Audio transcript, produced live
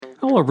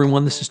Hello,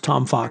 everyone. This is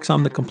Tom Fox.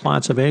 I'm the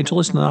Compliance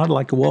Evangelist, and I'd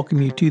like to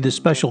welcome you to this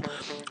special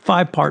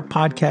 5-part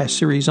podcast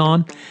series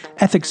on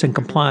ethics and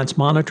compliance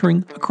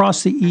monitoring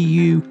across the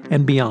EU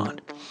and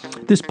beyond.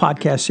 This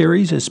podcast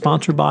series is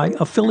sponsored by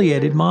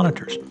Affiliated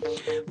Monitors.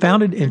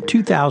 Founded in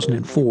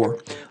 2004,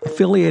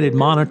 Affiliated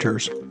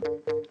Monitors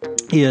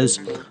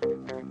is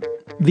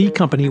the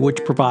company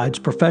which provides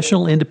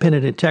professional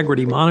independent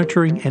integrity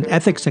monitoring and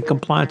ethics and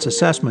compliance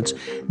assessments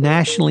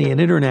nationally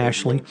and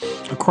internationally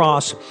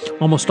across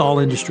almost all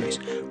industries.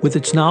 With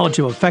its knowledge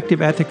of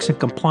effective ethics and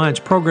compliance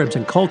programs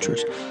and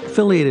cultures,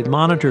 Affiliated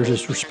Monitors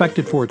is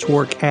respected for its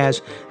work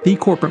as the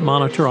corporate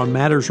monitor on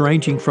matters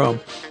ranging from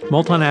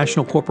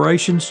multinational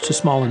corporations to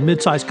small and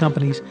mid-sized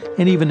companies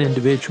and even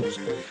individuals.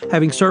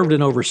 Having served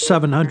in over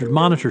 700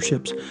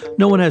 monitorships,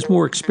 no one has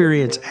more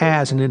experience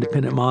as an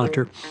independent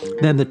monitor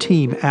than the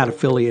team at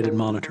Affiliated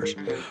Monitors.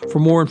 For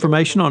more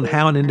information on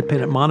how an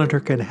independent monitor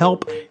can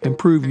help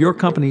improve your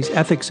company's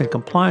ethics and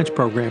compliance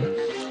program,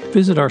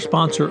 visit our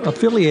sponsor,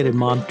 Affiliated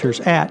Monitors,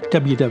 at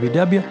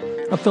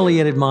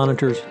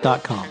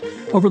www.affiliatedmonitors.com.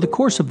 Over the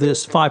course of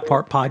this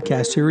 5-part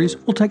podcast series,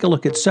 we'll take a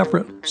look at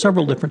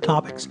several different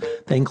topics.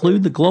 They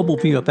include the global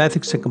view of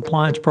ethics and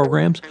compliance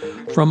programs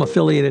from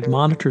Affiliated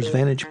Monitors'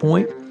 vantage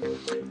point,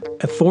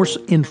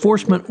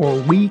 enforcement or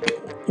weak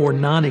or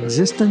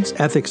non-existence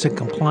ethics and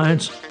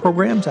compliance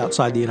programs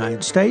outside the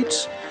United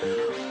States,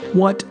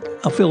 what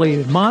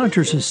Affiliated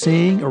Monitors is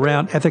seeing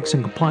around ethics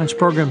and compliance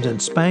programs in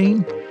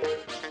Spain,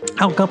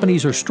 how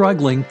companies are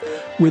struggling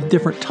with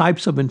different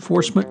types of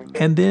enforcement,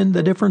 and then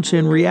the difference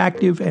in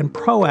reactive and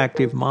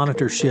proactive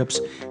monitorships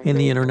in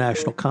the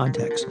international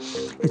context.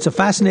 It's a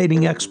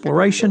fascinating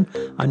exploration.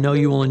 I know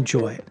you will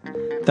enjoy it.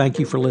 Thank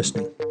you for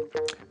listening.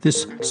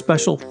 This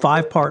special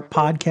 5-part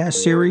podcast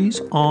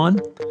series on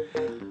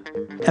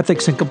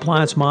ethics and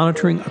compliance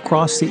monitoring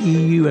across the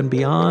EU and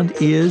beyond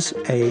is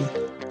a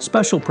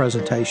special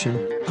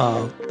presentation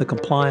of the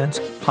Compliance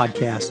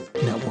Podcast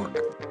Network.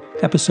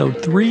 Episode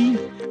 3,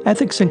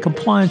 Ethics and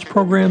Compliance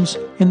Programs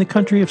in the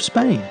Country of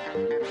Spain.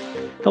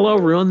 Hello,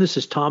 everyone. This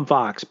is Tom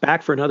Fox,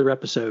 back for another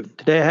episode.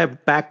 Today I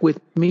have back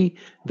with me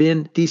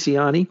Vin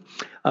DiCiani.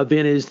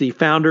 Vin is the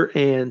founder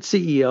and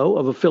CEO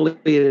of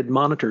Affiliated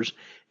Monitors.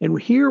 And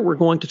here we're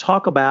going to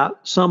talk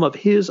about some of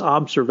his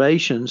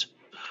observations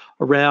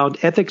around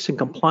ethics and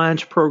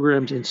compliance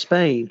programs in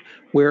Spain,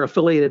 where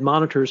Affiliated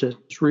Monitors has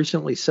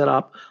recently set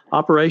up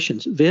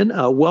operations. Vin,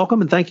 welcome,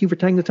 and thank you for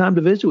taking the time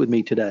to visit with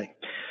me today.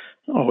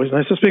 Always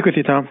nice to speak with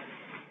you, Tom.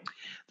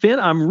 Vin,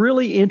 I'm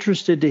really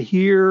interested to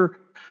hear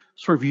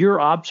sort of your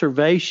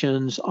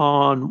observations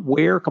on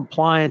where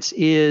compliance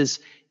is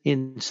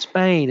in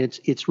Spain.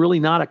 It's really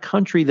not a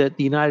country that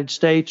the United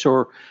States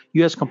or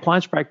U.S.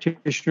 compliance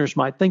practitioners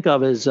might think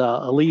of as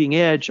a leading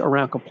edge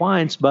around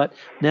compliance. But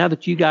now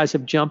that you guys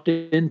have jumped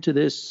into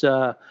this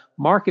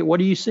market, what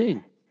are you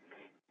seeing?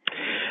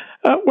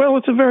 Well,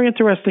 it's a very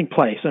interesting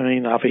place. I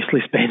mean,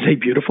 obviously, Spain's a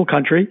beautiful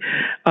country,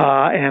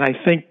 and I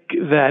think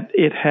that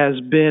it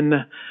has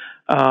been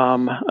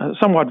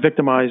somewhat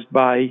victimized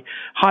by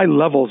high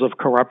levels of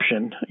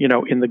corruption,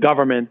 in the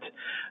government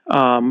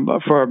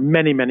for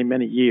many, many,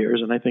 many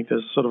years. And I think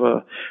there's sort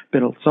of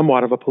been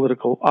somewhat of a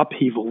political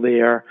upheaval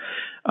there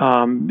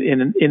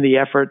in the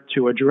effort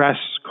to address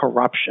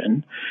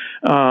corruption.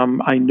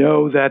 I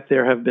know that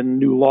there have been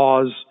new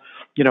laws,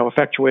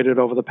 effectuated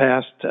over the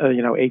past,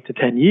 8 to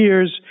 10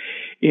 years,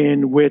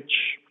 in which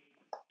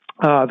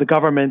the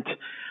government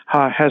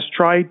has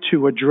tried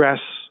to address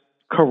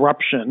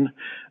corruption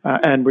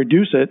and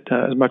reduce it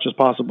as much as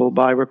possible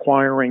by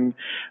requiring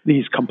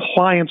these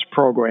compliance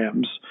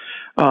programs.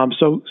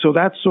 So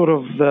that's sort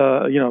of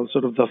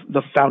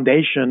the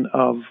foundation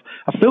of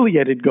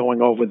Affiliated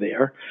going over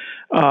there.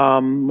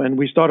 And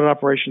we started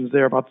operations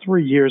there about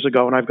 3 years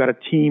ago, and I've got a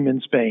team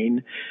in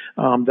Spain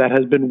that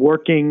has been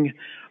working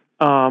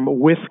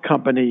with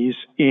companies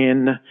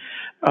in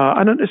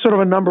sort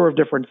of a number of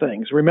different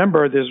things.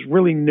 Remember, there's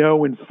really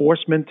no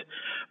enforcement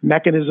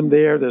mechanism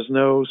there. There's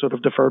no sort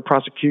of deferred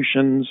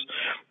prosecutions.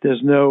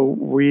 There's no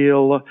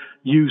real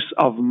use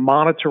of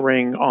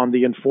monitoring on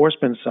the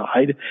enforcement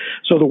side.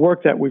 So the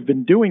work that we've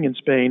been doing in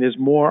Spain is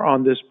more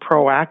on this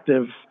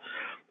proactive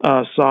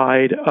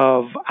side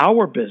of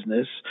our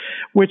business,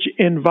 which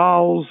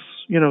involves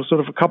sort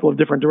of a couple of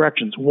different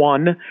directions.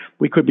 One,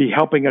 we could be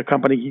helping a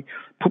company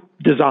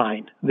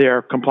design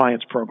their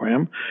compliance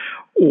program,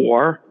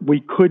 or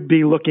we could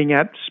be looking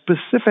at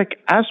specific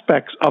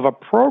aspects of a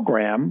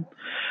program.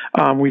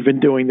 We've been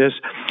doing this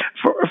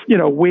for,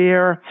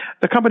 where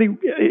the company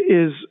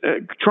is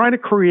trying to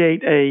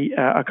create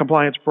a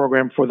compliance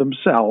program for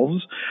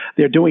themselves.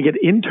 They're doing it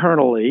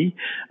internally,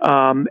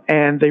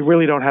 and they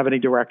really don't have any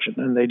direction,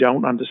 and they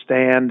don't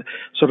understand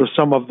sort of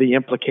some of the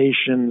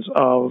implications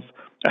of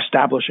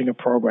establishing a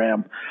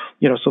program,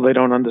 so they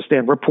don't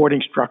understand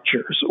reporting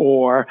structures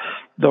or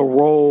the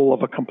role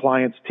of a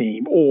compliance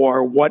team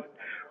or what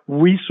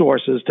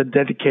resources to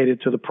dedicate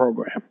it to the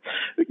program,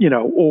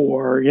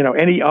 or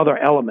any other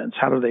elements.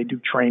 How do they do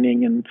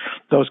training and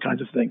those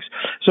kinds of things?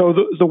 So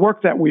the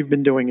work that we've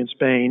been doing in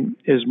Spain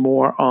is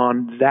more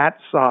on that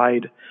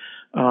side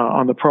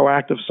on the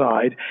proactive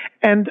side.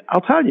 And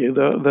I'll tell you,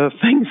 the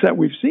things that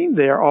we've seen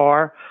there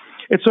are,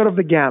 it's sort of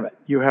the gamut.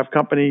 You have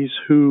companies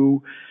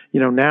who,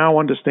 now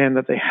understand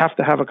that they have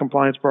to have a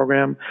compliance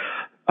program.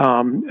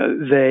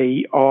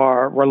 They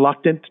are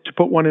reluctant to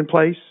put one in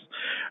place.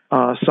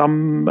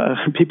 Some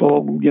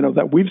people,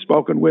 that we've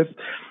spoken with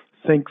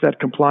think that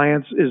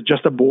compliance is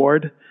just a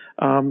board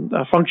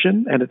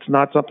function, and it's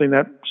not something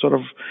that sort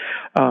of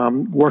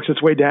works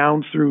its way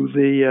down through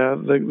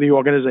the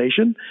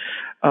organization.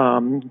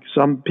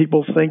 Some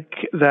people think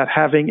that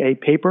having a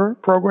paper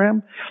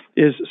program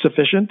is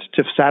sufficient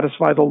to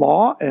satisfy the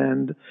law,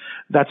 and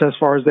that's as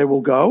far as they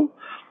will go.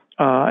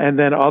 And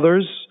then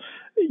others,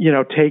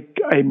 take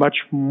a much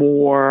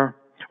broader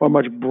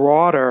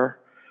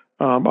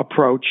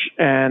approach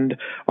and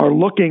are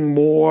looking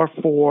more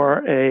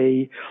for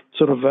a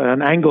sort of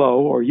an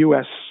Anglo or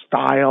U.S.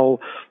 style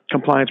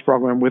compliance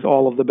program with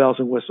all of the bells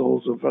and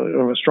whistles of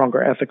a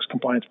stronger ethics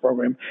compliance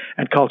program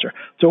and culture.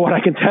 So what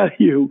I can tell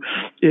you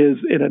is,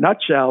 in a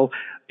nutshell,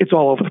 it's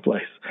all over the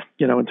place,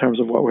 in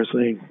terms of what we're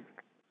seeing.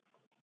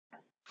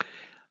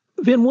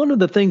 Vin, one of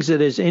the things that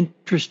has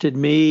interested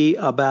me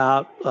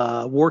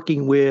about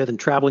working with and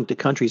traveling to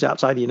countries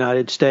outside the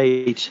United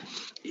States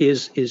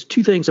is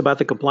two things about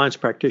the compliance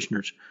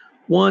practitioners.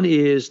 One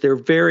is they're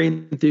very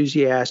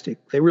enthusiastic.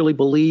 They really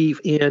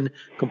believe in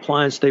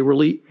compliance. They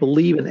really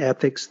believe in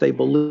ethics. They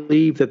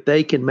believe that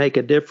they can make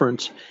a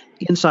difference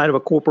inside of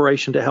a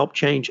corporation to help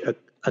change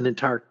an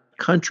entire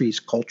country's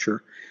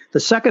culture.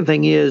 The second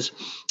thing is,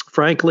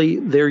 frankly,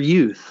 their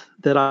youth.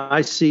 That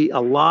I see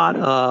a lot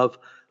of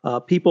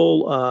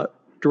people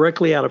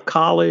directly out of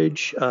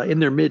college in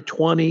their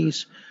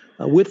mid-20s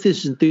with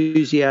this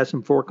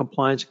enthusiasm for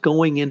compliance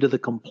going into the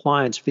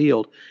compliance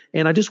field.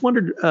 And I just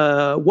wondered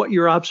what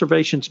your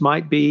observations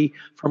might be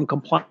from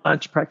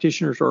compliance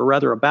practitioners, or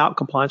rather about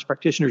compliance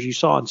practitioners you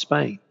saw in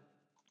Spain.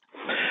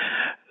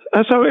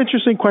 So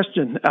interesting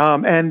question.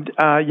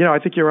 I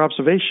think your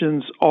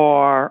observations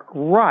are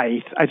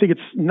right. I think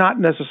it's not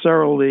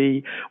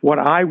necessarily what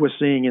I was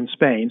seeing in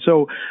Spain.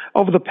 So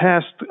over the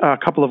past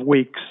couple of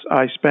weeks,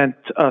 I spent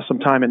some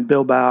time in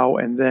Bilbao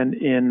and then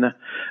in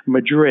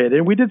Madrid,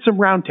 and we did some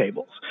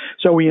roundtables.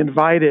 So we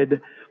invited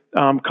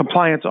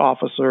compliance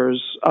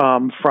officers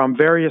from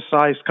various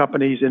sized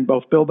companies in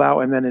both Bilbao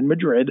and then in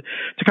Madrid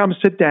to come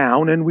sit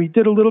down, and we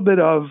did a little bit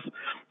of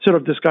sort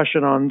of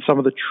discussion on some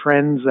of the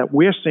trends that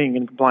we're seeing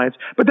in compliance.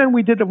 But then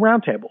we did a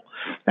roundtable,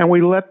 and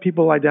we let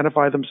people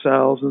identify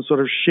themselves and sort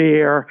of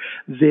share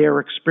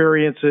their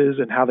experiences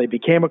and how they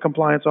became a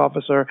compliance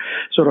officer,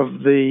 sort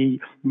of the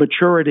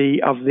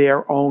maturity of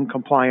their own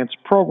compliance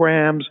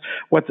programs,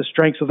 what the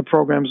strengths of the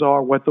programs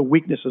are, what the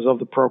weaknesses of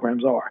the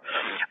programs are.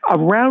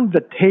 Around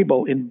the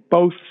table in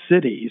both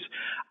cities,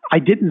 I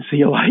didn't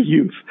see a lot of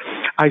youth.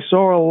 I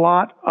saw a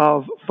lot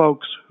of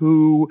folks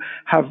who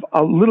have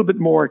a little bit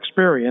more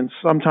experience,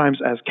 sometimes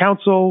as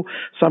counsel.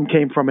 Some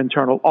came from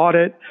internal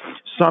audit.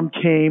 Some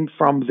came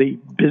from the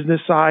business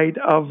side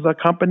of the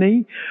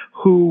company,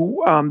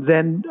 who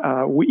then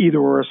we either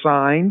were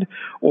assigned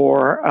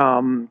or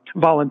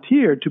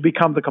volunteered to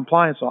become the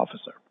compliance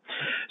officer.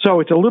 So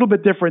it's a little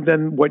bit different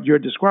than what you're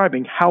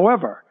describing.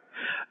 However,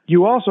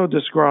 you also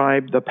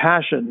described the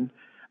passion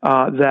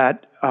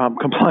that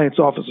compliance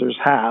officers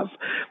have.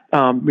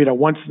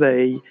 Once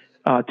they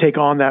take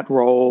on that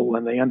role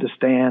and they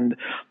understand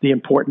the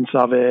importance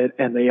of it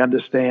and they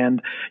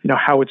understand,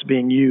 how it's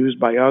being used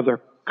by other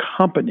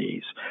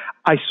companies.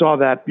 I saw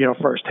that,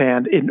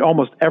 firsthand in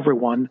almost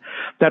everyone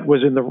that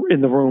was in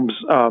the rooms,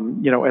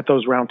 at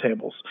those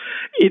roundtables.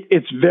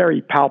 It's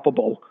very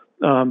palpable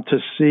to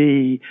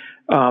see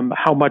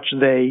how much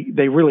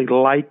they really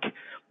like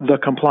the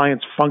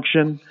compliance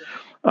function,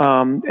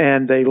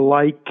 and they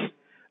like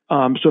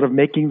sort of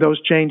making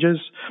those changes.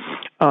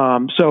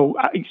 So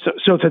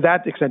to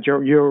that extent,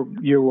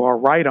 you are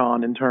right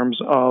on in terms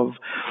of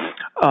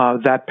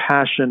that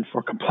passion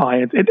for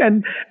compliance.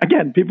 And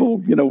again,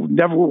 people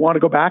never want to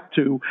go back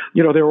to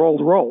their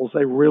old roles.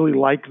 They really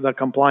like the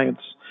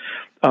compliance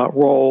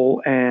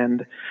role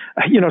and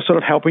sort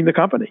of helping the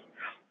company.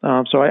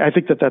 So I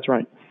think that's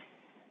right.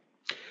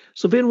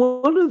 So, Vin,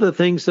 one of the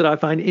things that I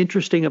find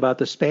interesting about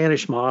the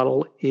Spanish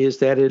model is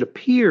that it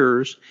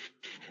appears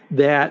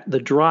that the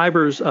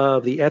drivers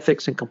of the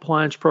ethics and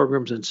compliance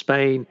programs in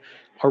Spain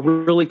are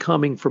really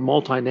coming from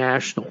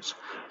multinationals.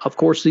 Of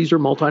course, these are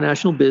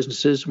multinational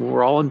businesses.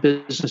 We're all in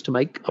business to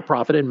make a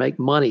profit and make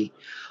money.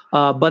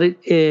 But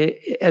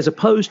as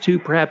opposed to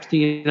perhaps the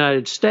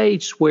United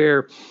States,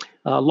 where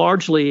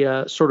largely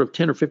sort of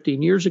 10 or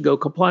 15 years ago,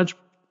 compliance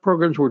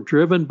programs were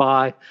driven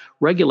by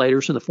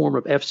regulators in the form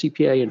of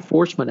FCPA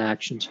enforcement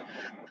actions.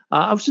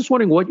 I was just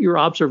wondering what your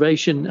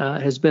observation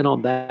has been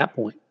on that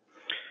point.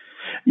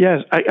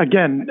 Yes, I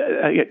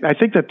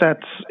think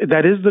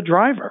that is the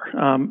driver.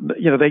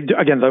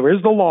 There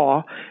is the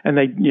law, and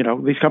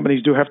these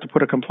companies do have to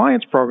put a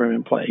compliance program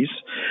in place.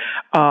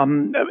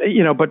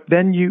 But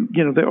then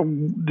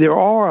there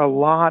are a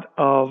lot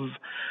of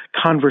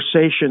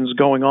conversations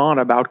going on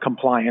about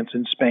compliance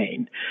in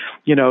Spain.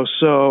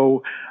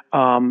 So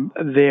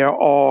there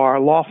are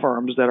law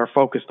firms that are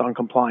focused on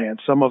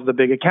compliance. Some of the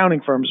big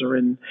accounting firms are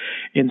in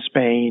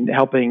Spain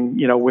helping,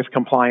 with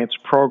compliance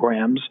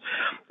programs.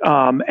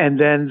 And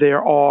then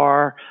there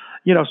are,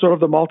 sort of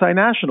the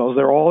multinationals.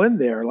 They're all in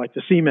there, like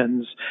the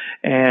Siemens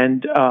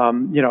and,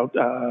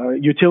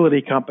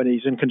 utility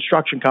companies and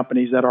construction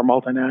companies that are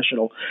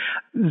multinational.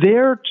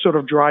 They're sort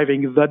of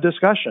driving the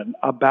discussion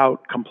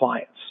about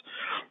compliance.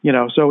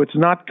 So it's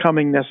not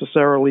coming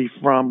necessarily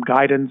from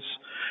guidance,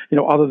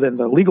 other than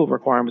the legal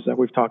requirements that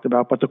we've talked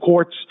about, but the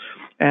courts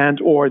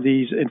and or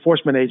these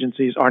enforcement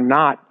agencies are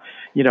not,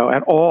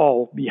 at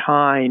all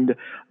behind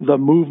the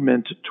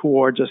movement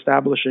towards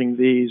establishing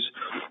these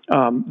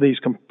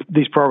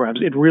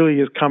programs. It really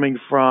is coming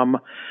from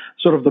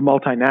sort of the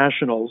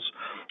multinationals.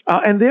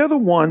 And they're the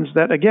ones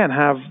that, again,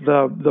 have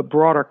the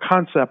broader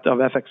concept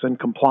of ethics and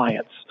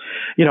compliance,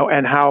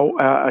 and how,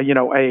 a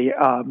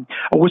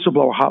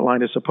whistleblower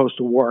hotline is supposed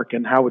to work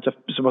and how it's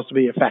supposed to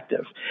be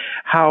effective,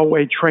 how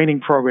a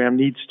training program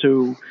needs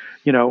to,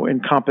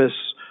 encompass,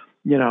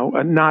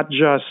 not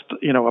just,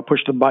 a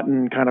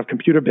push-the-button kind of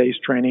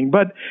computer-based training,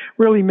 but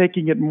really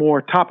making it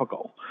more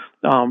topical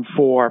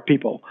for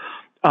people.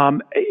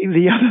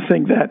 The other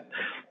thing that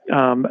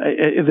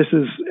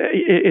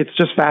it's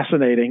just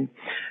fascinating,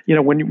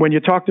 when you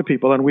talk to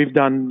people, and we've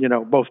done,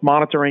 both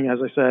monitoring, as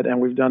I said,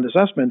 and we've done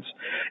assessments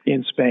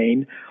in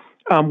Spain.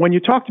 When you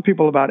talk to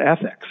people about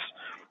ethics,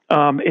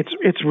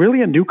 it's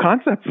really a new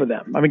concept for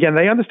them. Again,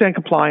 they understand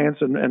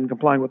compliance and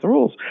complying with the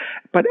rules,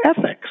 but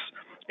ethics,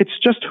 it's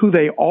just who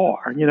they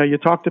are. You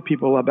talk to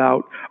people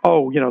about,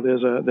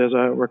 there's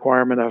a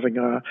requirement of having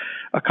a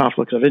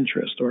conflict of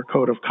interest or a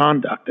code of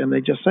conduct, and they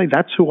just say,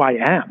 that's who I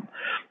am.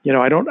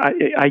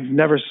 I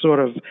never sort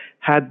of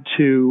had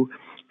to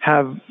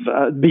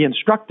be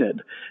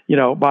instructed,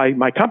 by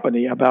my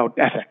company about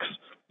ethics.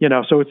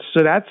 So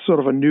that's sort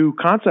of a new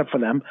concept for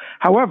them.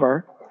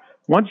 However,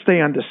 once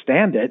they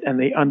understand it and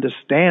they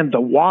understand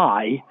the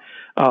why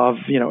of,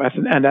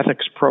 an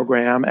ethics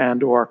program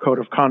and or code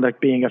of conduct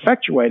being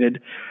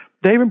effectuated,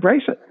 they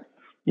embrace it.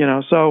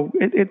 So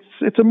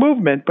it's a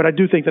movement, but I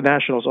do think the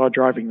nationals are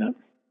driving that.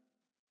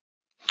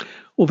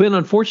 Well, Vin,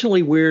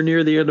 unfortunately, we're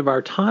near the end of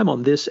our time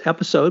on this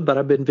episode, but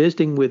I've been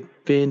visiting with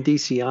Vin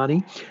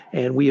DiCianni,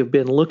 and we have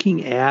been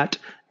looking at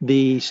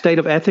the state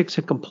of ethics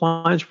and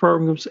compliance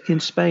programs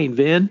in Spain.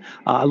 Vin,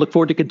 I look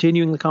forward to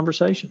continuing the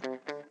conversation.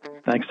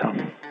 Thanks,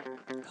 Tom.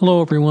 Hello,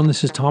 everyone.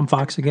 This is Tom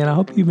Fox again. I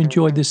hope you've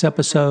enjoyed this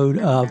episode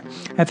of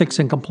Ethics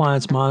and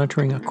Compliance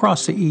Monitoring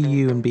across the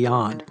EU and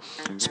beyond,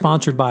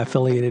 sponsored by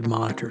Affiliated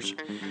Monitors.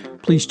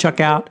 Please check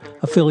out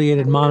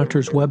Affiliated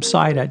Monitors'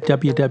 website at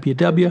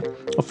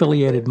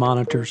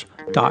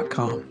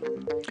www.affiliatedmonitors.com.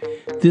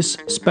 This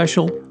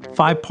special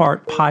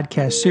 5-part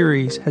podcast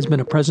series has been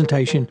a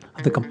presentation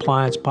of the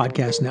Compliance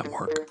Podcast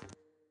Network.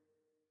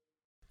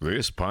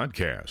 This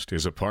podcast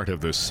is a part of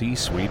the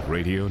C-Suite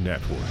Radio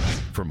Network.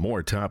 For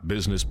more top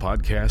business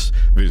podcasts,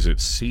 visit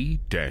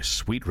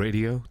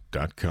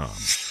c-suiteradio.com.